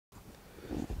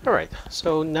All right,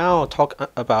 so now I'll talk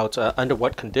about under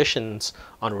what conditions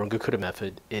on Runge-Kutta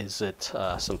method is it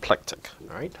symplectic.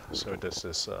 All right, so this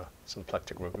is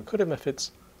symplectic Runge-Kutta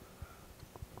methods.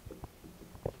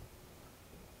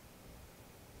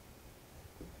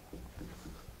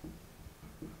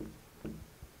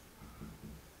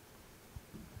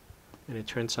 And it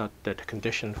turns out that the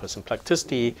condition for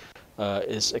symplecticity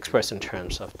is expressed in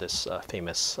terms of this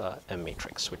famous M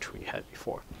matrix, which we had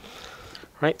before.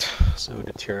 Right, so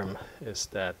the theorem is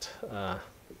that,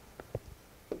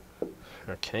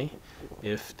 okay,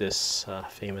 if this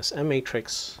famous M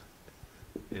matrix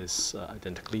is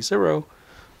identically 0,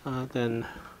 then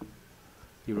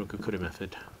the Runge-Kutta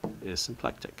method is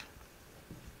symplectic.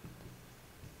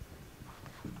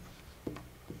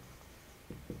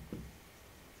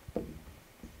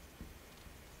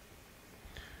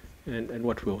 And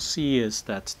what we'll see is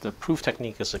that the proof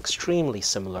technique is extremely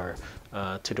similar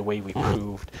to the way we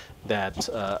proved that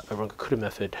a Runge-Kutta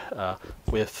method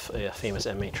with a famous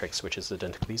M matrix, which is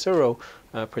identically 0,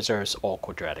 preserves all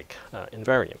quadratic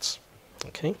invariants.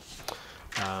 Okay,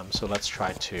 so let's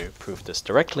try to prove this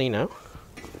directly now,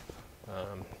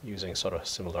 using sort of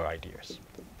similar ideas.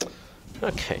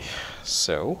 Okay,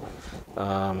 so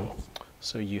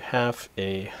so you have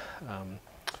a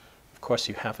of course,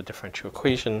 you have a differential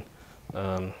equation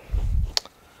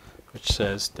which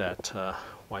says that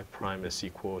y prime is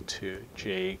equal to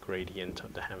j gradient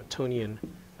of the Hamiltonian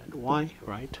at y,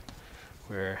 right?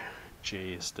 Where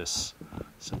j is this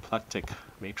symplectic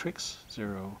matrix,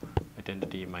 0,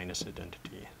 identity minus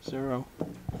identity, 0.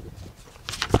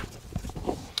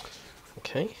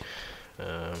 Okay,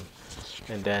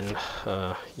 and then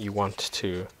you want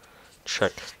to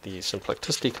check the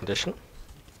symplecticity condition.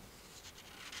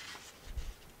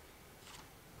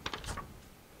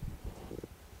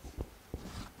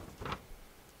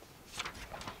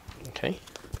 Okay.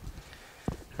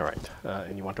 All right,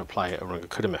 and you want to apply a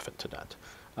Runge-Kutta method to that.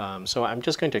 So I'm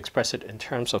just going to express it in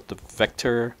terms of the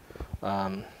vector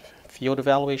field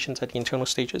evaluations at the internal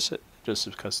stages, just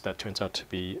because that turns out to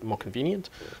be more convenient.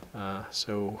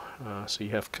 So you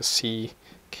have C,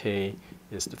 K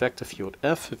is the vector field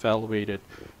F evaluated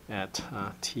at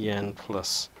Tn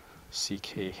plus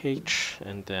CKH,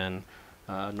 and then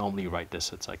normally write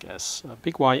this, it's like as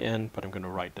big Yn, but I'm going to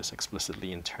write this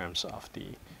explicitly in terms of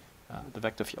the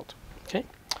vector field. Okay,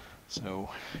 so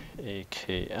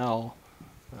AKL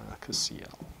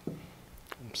CL.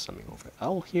 I'm summing over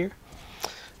L here,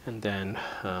 and then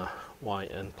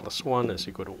Yn plus 1 is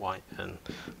equal to Yn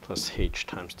plus H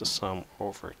times the sum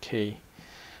over K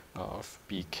of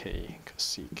BK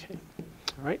CK.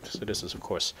 All right, so this is of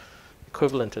course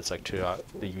equivalent. It's like to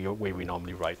the way we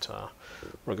normally write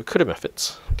Runge-Kutta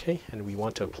methods. Okay, and we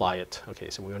want to apply it. Okay,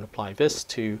 so we want to apply this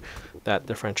to that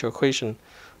differential equation.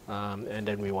 And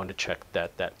then we want to check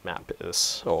that that map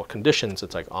is, or conditions,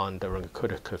 it's like on the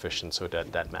Runge-Kutta coefficient, so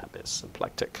that that map is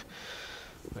symplectic.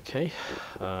 Okay,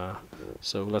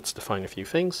 so let's define a few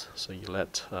things. So you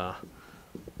let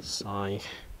psi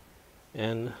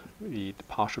n be the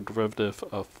partial derivative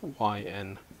of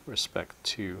yn respect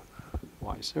to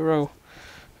y0.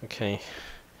 Okay,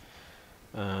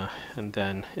 and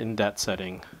then in that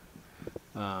setting,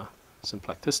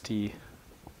 symplecticity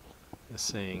is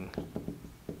saying,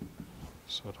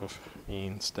 sort of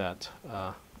means that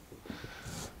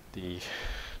the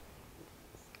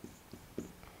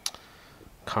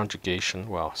conjugation,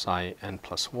 well, psi n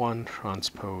plus 1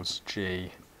 transpose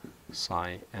j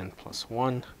psi n plus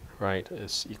 1, right,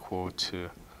 is equal to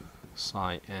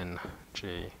psi n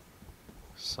j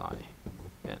psi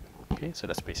n. Okay, so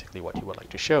that's basically what you would like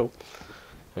to show.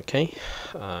 Okay,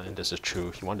 and this is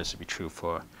true, you want this to be true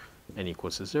for n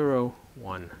equals to 0,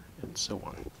 1, and so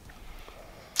on.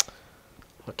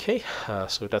 Okay,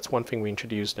 so that's one thing we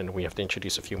introduced, and we have to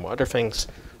introduce a few more other things.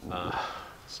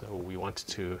 So we wanted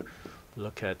to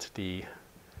look at the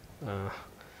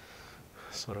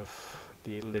sort of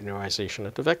the linearization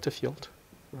of the vector field,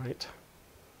 right?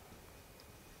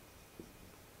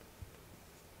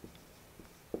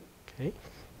 Okay,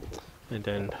 and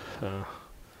then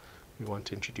we want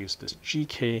to introduce this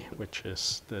GK, which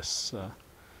is this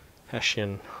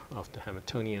Hessian of the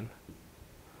Hamiltonian.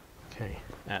 Okay,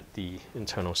 at the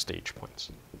internal stage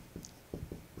points.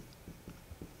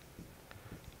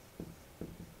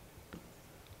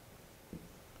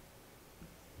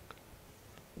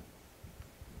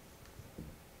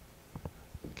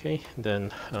 Okay,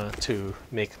 then to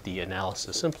make the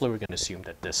analysis simpler, we're going to assume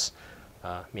that this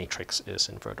matrix is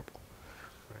invertible.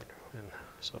 Right, and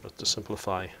sort of to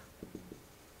simplify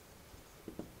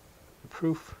the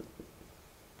proof,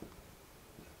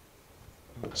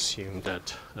 assume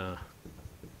that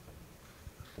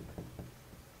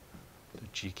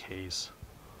GKs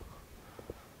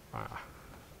are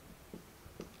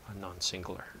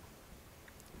non-singular.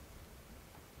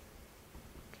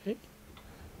 Okay.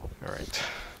 All right.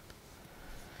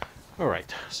 All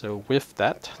right. So with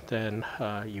that, then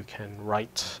you can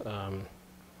write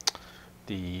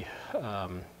the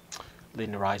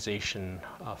linearization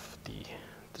of the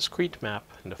discrete map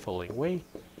in the following way,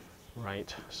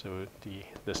 right? So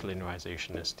this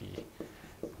linearization is the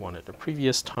one at the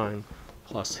previous time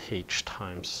plus h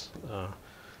times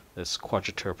this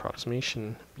quadrature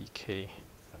approximation bk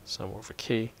sum over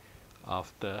k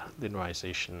of the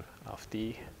linearization of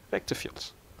the vector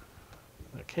fields.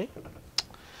 Okay.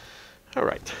 All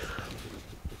right.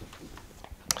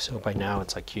 So by now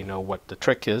it's like you know what the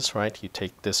trick is, right? You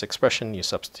take this expression, you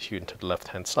substitute into the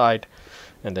left-hand side,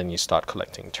 and then you start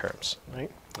collecting terms, right?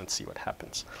 And see what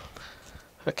happens.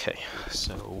 Okay,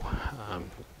 so, all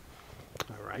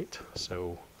right,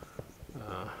 so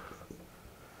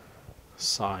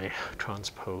psi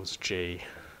transpose j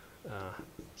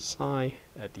psi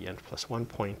at the n plus 1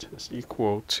 point is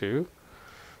equal to,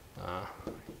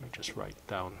 let me just write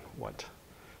down what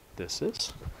this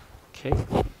is, okay?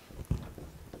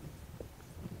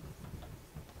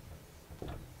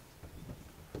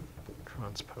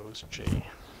 Transpose j.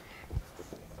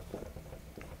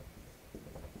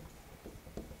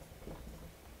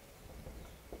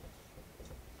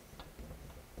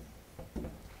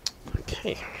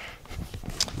 Okay.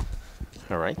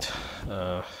 All right.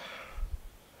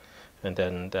 And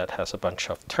then that has a bunch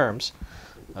of terms,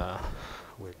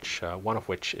 which one of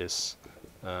which is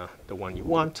the one you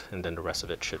want, and then the rest of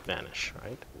it should vanish,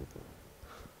 right?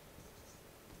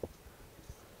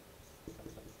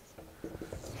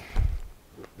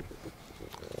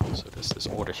 So this is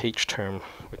order h term,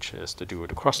 which is to do with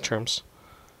the cross terms,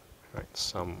 right?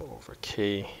 Sum over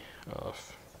k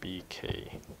of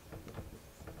bk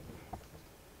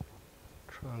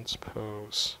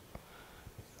transpose.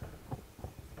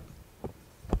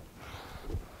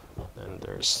 Then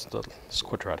there's this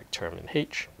quadratic term in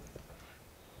h,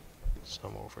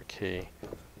 sum over k,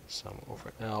 sum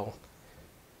over l,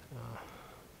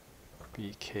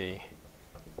 bk,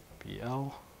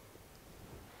 bl,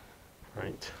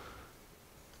 right?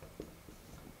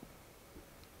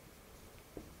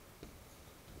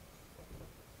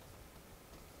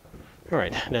 All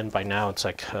right, and then by now it's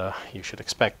like you should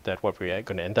expect that what we're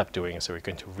going to end up doing is that we're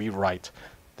going to rewrite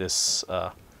this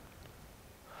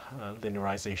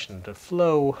linearization of the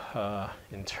flow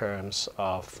in terms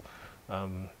of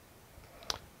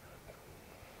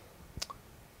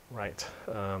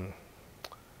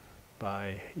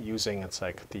by using it's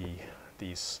like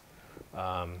these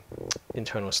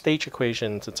internal stage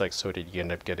equations. It's like so that you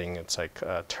end up getting it's like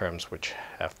terms which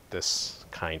have this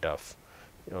kind of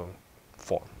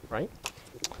form, right?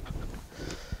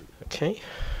 Okay,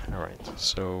 all right,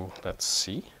 so let's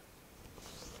see.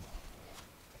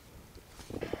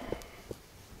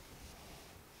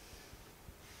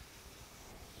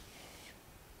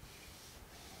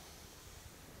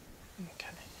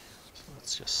 Okay, so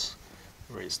let's just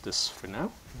erase this for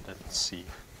now, and then see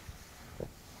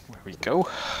where we go.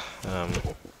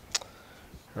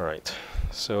 All right,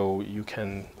 so you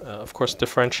can, of course,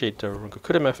 differentiate the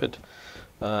Runge-Kutta method,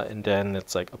 and then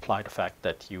it's like apply the fact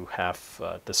that you have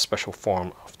this special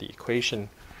form of the equation,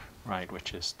 right,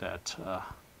 which is that,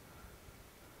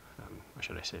 what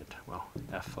should I say it? Well,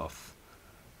 f of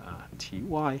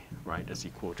ty, right, is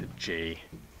equal to j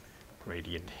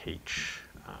gradient h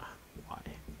y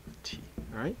t,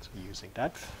 all right, so using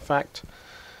that fact.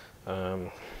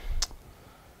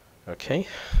 Okay,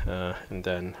 and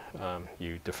then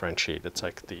you differentiate, it's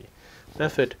like the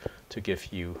method to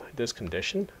give you this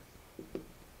condition.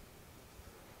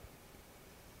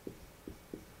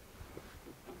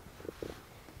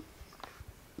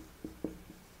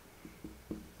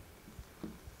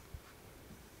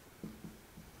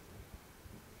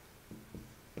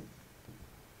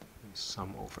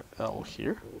 Sum over L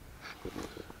here.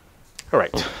 All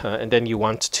right, and then you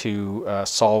want to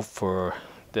solve for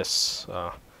this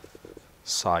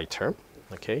psi term.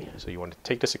 Okay, so you want to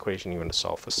take this equation, you want to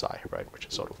solve for psi, right, which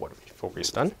is sort of what we've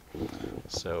always done.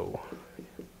 So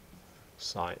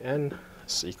psi n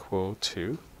is equal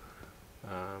to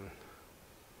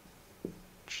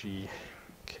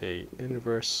gk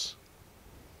inverse.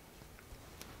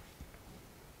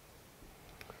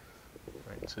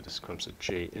 Right, so this comes to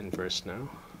j inverse now.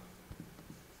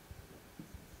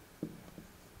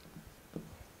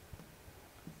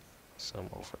 Sum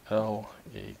over L,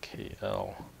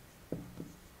 AKL.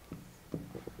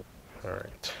 All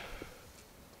right.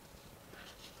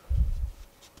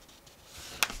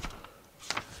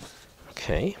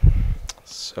 Okay,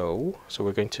 So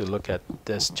we're going to look at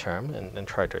this term and then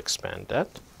try to expand that.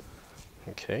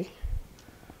 Okay.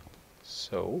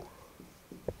 So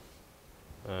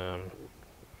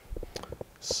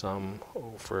sum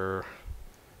over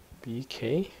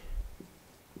bk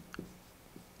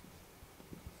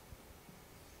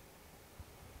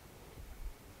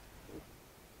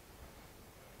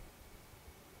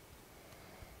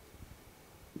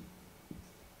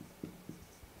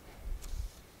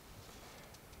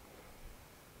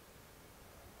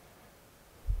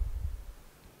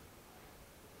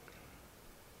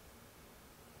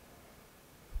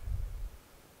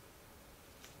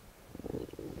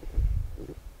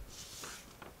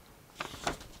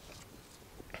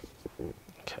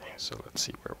So let's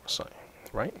see, where was I,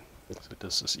 right? So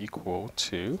this is equal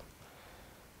to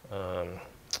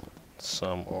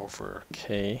sum over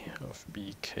k of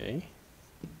bk.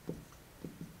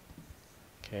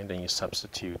 Okay, and then you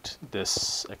substitute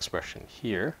this expression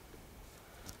here.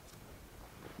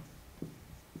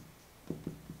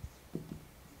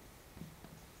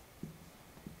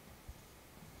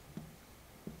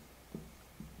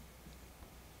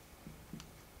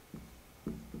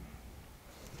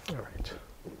 All right.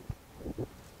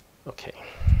 Okay.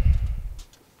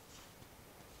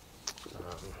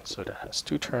 So that has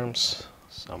two terms,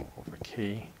 sum over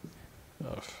k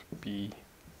of b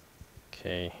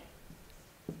k.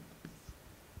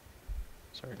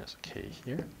 Sorry, there's a k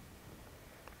here.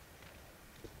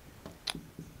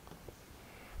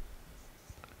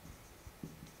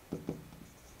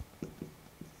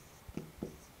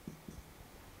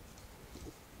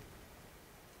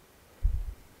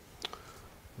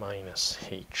 Minus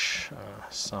h,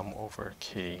 sum over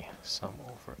k, sum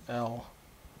over L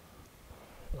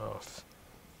of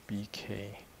bk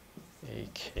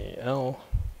akl,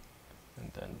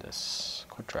 and then this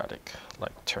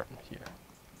quadratic-like term here.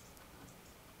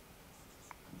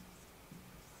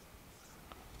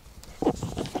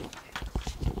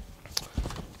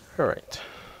 All right.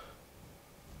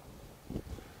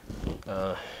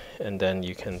 And then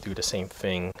you can do the same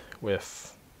thing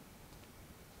with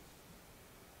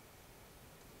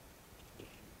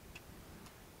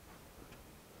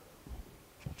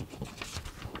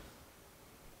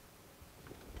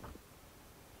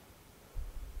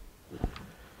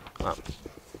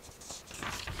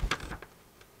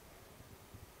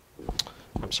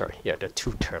I'm sorry, yeah, there are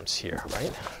two terms here,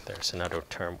 right? There's another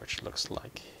term which looks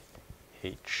like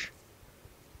h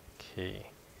k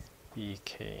b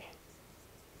k.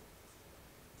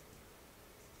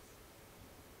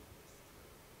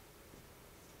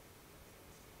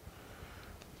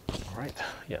 All right,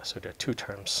 yeah, so there are two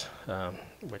terms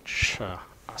which are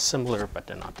similar, but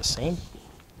they're not the same.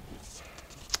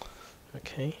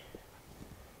 Okay.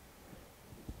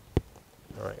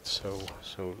 All right, so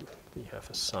we have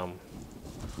a sum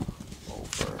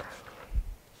over,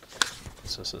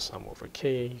 this is a sum over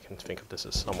k. You can think of this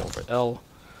as sum over L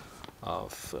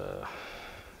of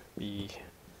B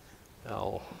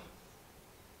L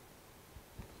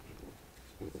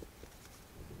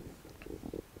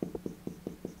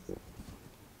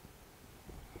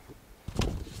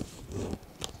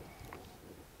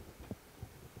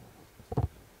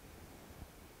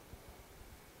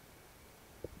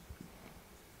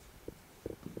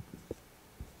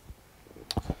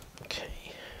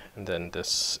and then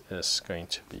this is going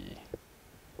to be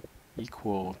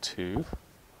equal to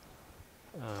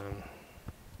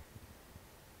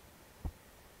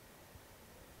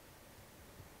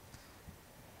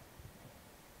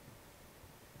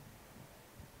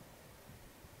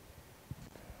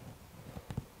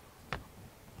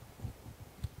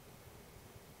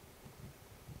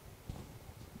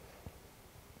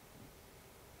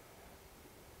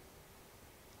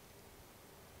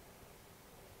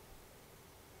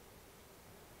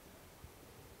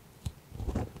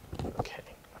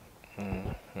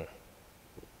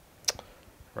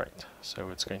right, so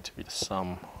it's going to be the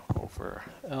sum over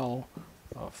L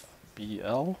of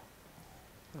BL,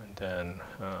 and then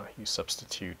you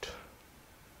substitute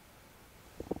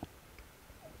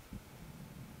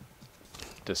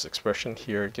this expression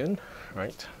here again,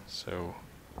 right? So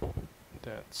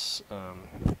that's, I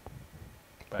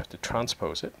have to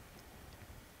transpose it.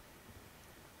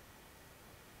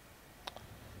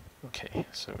 Okay,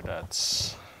 so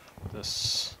that's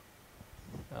this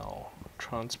L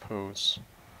transpose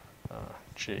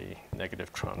J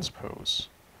negative transpose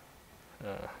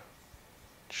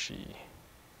G.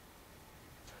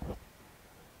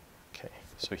 Okay,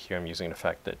 so here I'm using the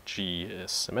fact that G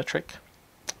is symmetric,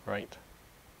 right?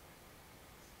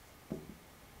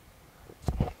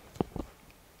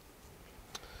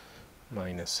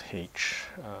 Minus H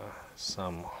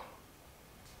sum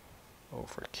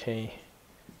over K,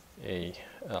 A,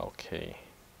 L, K.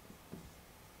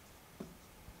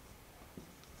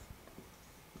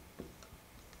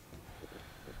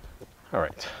 All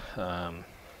right.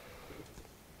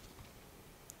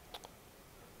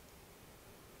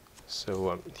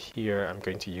 So here I'm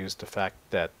going to use the fact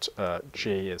that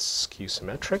J is skew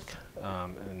symmetric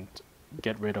and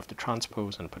get rid of the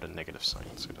transpose and put a negative sign.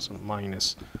 So there's a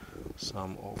minus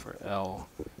sum over L,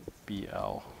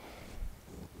 BL.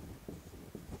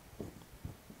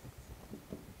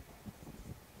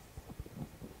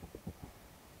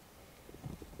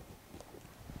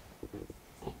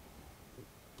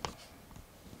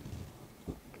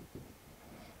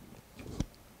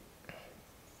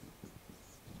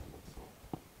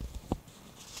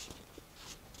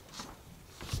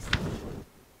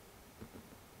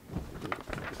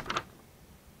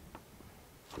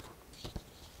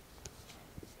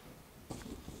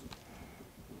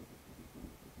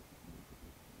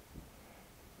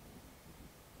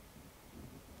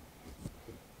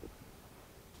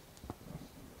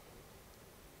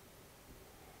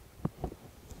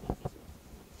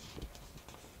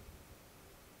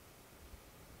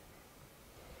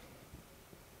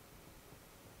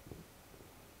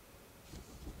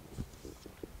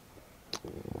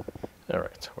 All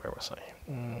right, where was I?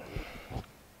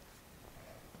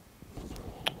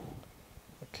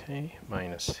 Okay,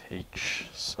 minus H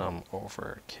sum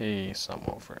over K sum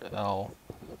over L,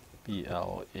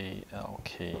 BL, AL,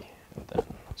 K, and then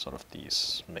sort of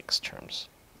these mixed terms.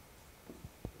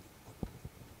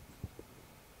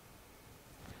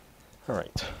 All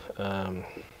right, and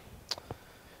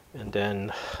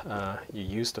then you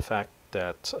use the fact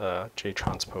that J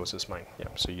transpose is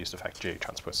so you use the fact J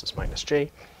transpose is minus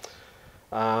J.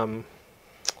 All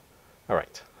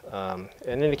right.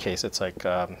 In any case, it's like,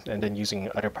 and then using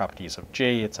other properties of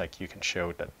J, it's like you can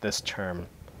show that this term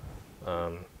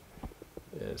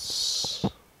is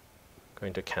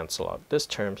going to cancel out this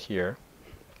term here.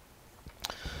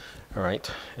 All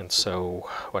right, and so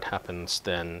what happens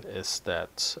then is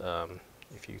that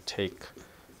if you take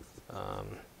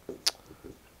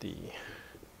the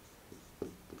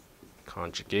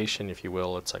conjugation, if you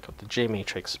will, it's like of the J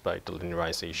matrix by the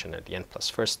linearization at the n plus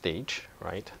first stage,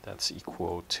 right? That's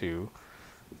equal to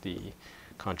the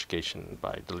conjugation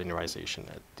by the linearization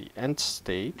at the nth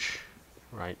stage,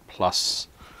 right? Plus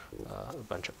a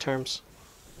bunch of terms.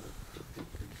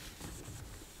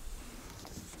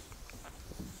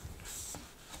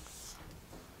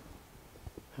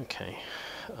 Okay.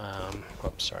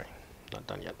 Oops, sorry, not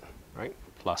done yet, right?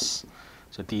 Plus.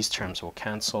 So these terms will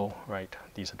cancel, right?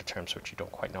 These are the terms which you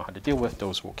don't quite know how to deal with.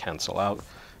 Those will cancel out,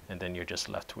 and then you're just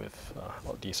left with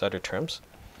all these other terms,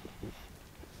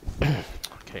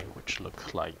 okay, which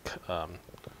look like,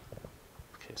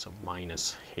 okay, so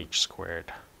minus h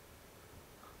squared.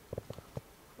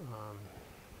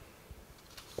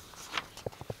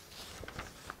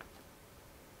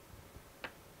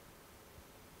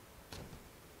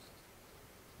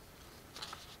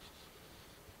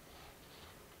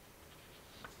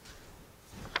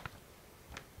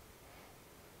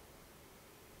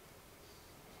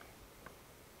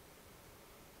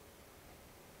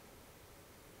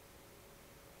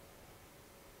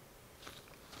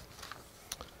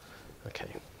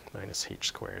 Okay, minus h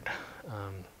squared,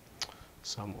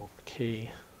 sum over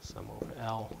k, sum over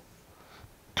L.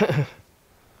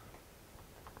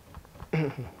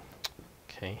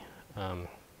 Okay,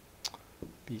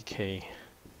 bk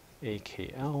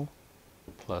akl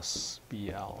plus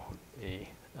bl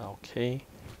alk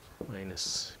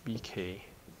minus bk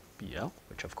bl,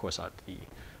 which of course are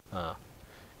the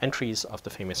entries of the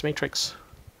famous matrix,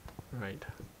 right,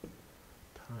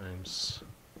 times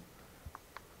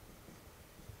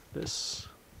this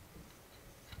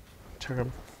term,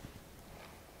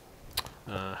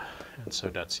 and so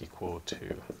that's equal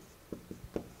to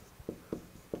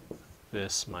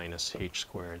this minus h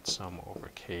squared sum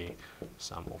over k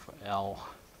sum over L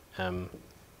m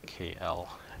kl,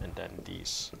 and then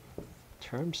these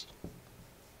terms.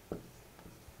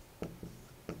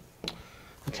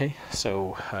 Okay,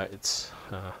 so it's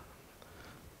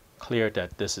clear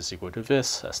that this is equal to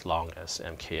this as long as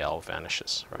mkl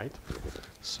vanishes, right?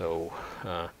 So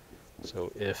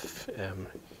so if m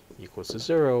equals to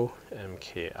 0,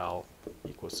 mkl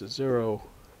equals to 0,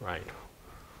 right?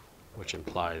 Which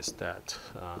implies that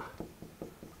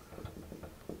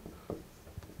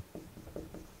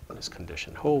this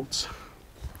condition holds.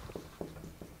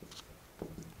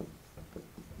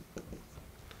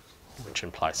 Which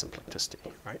implies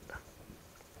symplecticity, right?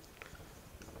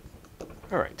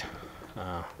 All right.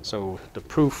 So the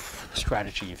proof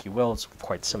strategy, if you will, is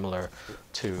quite similar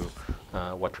to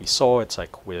what we saw. It's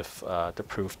like with the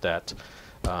proof that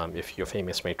if your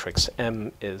famous matrix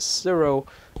M is 0,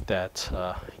 that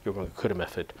your Runge-Kutta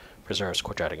method preserves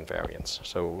quadratic invariance.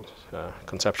 So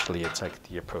conceptually, it's like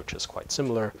the approach is quite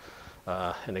similar.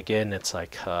 And again, it's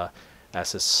like,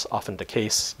 as is often the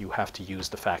case, you have to use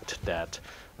the fact that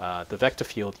the vector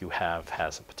field you have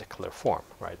has a particular form,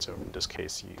 right? So in this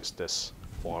case, you use this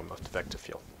form of the vector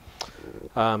field.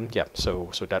 Yeah, so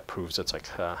that proves it's like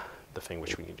the thing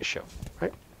which we need to show,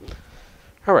 right?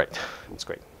 All right, that's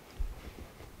great.